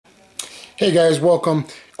Hey guys, welcome.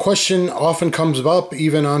 Question often comes up,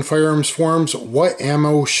 even on firearms forums, what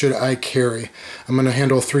ammo should I carry? I'm going to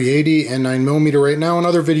handle 380 and 9mm right now. In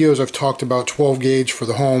other videos I've talked about 12 gauge for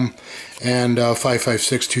the home and 5.56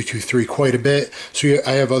 223 quite a bit. So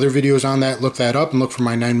I have other videos on that. Look that up and look for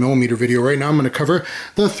my 9mm video. Right now I'm going to cover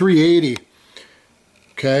the 380.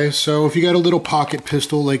 Okay, so if you got a little pocket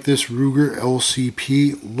pistol like this Ruger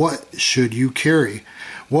LCP, what should you carry?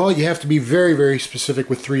 Well, you have to be very, very specific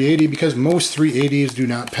with 380 because most 380s do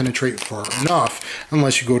not penetrate far enough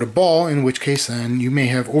unless you go to ball, in which case then you may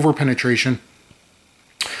have over penetration.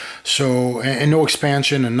 So, and no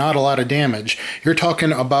expansion and not a lot of damage. You're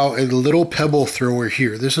talking about a little pebble thrower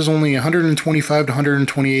here. This is only 125 to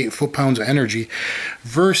 128 foot-pounds of energy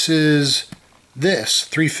versus this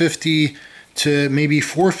 350 to maybe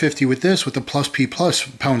 450 with this with the plus P plus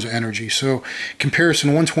pounds of energy. So comparison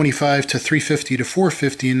 125 to 350 to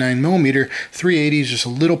 450 in 9mm, 380 is just a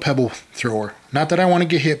little pebble thrower. Not that I want to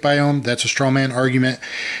get hit by them, that's a straw man argument.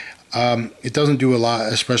 It doesn't do a lot,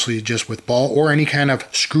 especially just with ball or any kind of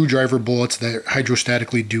screwdriver bullets that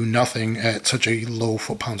hydrostatically do nothing at such a low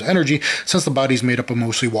foot-pounds of energy, since the body's made up of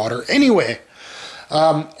mostly water anyway.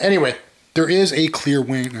 There is a clear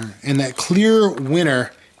winner, and that clear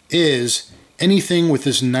winner is anything with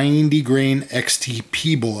this 90 grain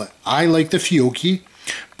XTP bullet. I like the Fiocchi,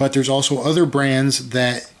 but there's also other brands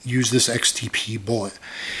that use this XTP bullet.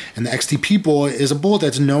 And the XTP bullet is a bullet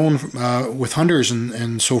that's known with hunters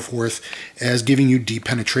and so forth as giving you deep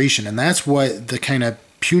penetration. And that's what the kind of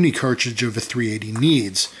puny cartridge of a 380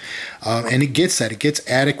 needs. And it gets that. It gets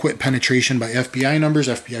adequate penetration by FBI numbers.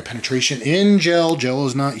 FBI penetration in gel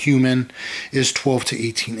is not human, is 12 to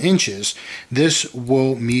 18 inches. This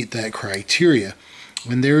will meet that criteria.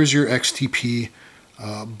 And there's your XTP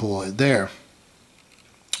bullet there.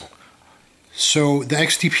 So the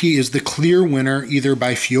XTP is the clear winner either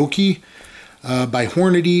by Fiocchi, by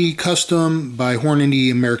Hornady Custom, by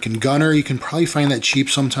Hornady American Gunner. You can probably find that cheap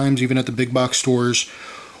sometimes, even at the big box stores,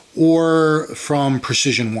 or from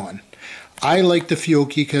Precision One. I like the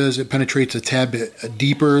Fiocchi because it penetrates a tad bit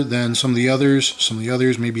deeper than some of the others. Some of the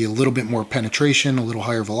others maybe a little bit more penetration, a little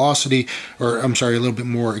higher velocity, or I'm sorry, a little bit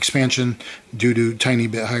more expansion due to tiny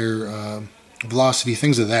bit higher velocity,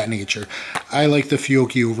 things of that nature. I like the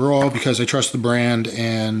Fiocchi overall because I trust the brand,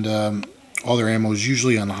 and all their ammo is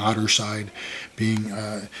usually on the hotter side, being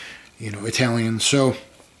Italian. So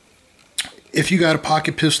if you got a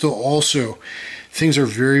pocket pistol also, things are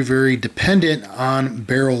very, very dependent on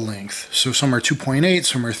barrel length. So some are 2.8,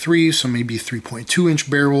 some are 3, some may be 3.2 inch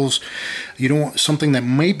barrels. You don't want something that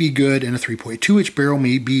might be good in a 3.2 inch barrel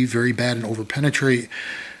may be very bad and over penetrate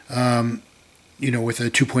with a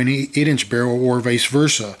 2.8 inch barrel or vice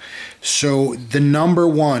versa. So the number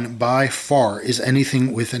one by far is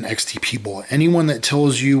anything with an XTP bullet. Anyone that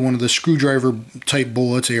tells you one of the screwdriver type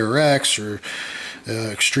bullets, ARX or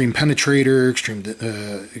extreme penetrator,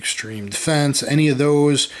 extreme defense, any of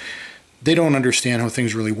those, they don't understand how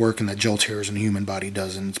things really work and that gel tears and the human body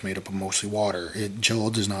doesn't. It's made up of mostly water. Gel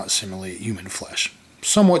does not simulate human flesh.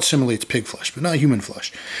 Somewhat simulates pig flesh, but not human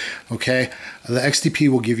flesh. Okay, the XTP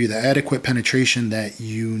will give you the adequate penetration that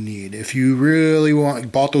you need. If you really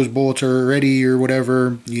bought those bullets already or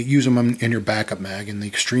whatever, you use them in your backup mag. In the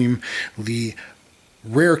extremely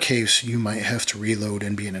rare case you might have to reload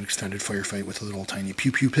and be in an extended firefight with a little tiny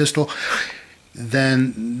pew-pew pistol,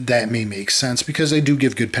 then that may make sense because they do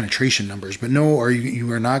give good penetration numbers. But no,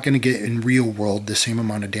 you are not going to get in real world the same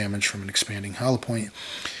amount of damage from an expanding hollow point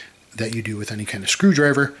that you do with any kind of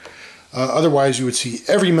screwdriver. Otherwise, you would see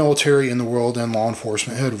every military in the world and law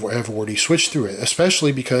enforcement have already switched through it,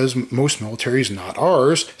 especially because most militaries, not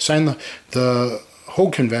ours, signed the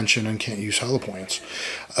Hague Convention and can't use hollow points.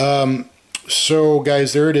 So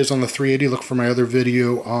guys, there it is on the 380. Look for my other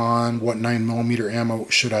video on what 9mm ammo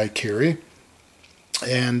should I carry.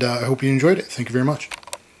 And I hope you enjoyed it. Thank you very much.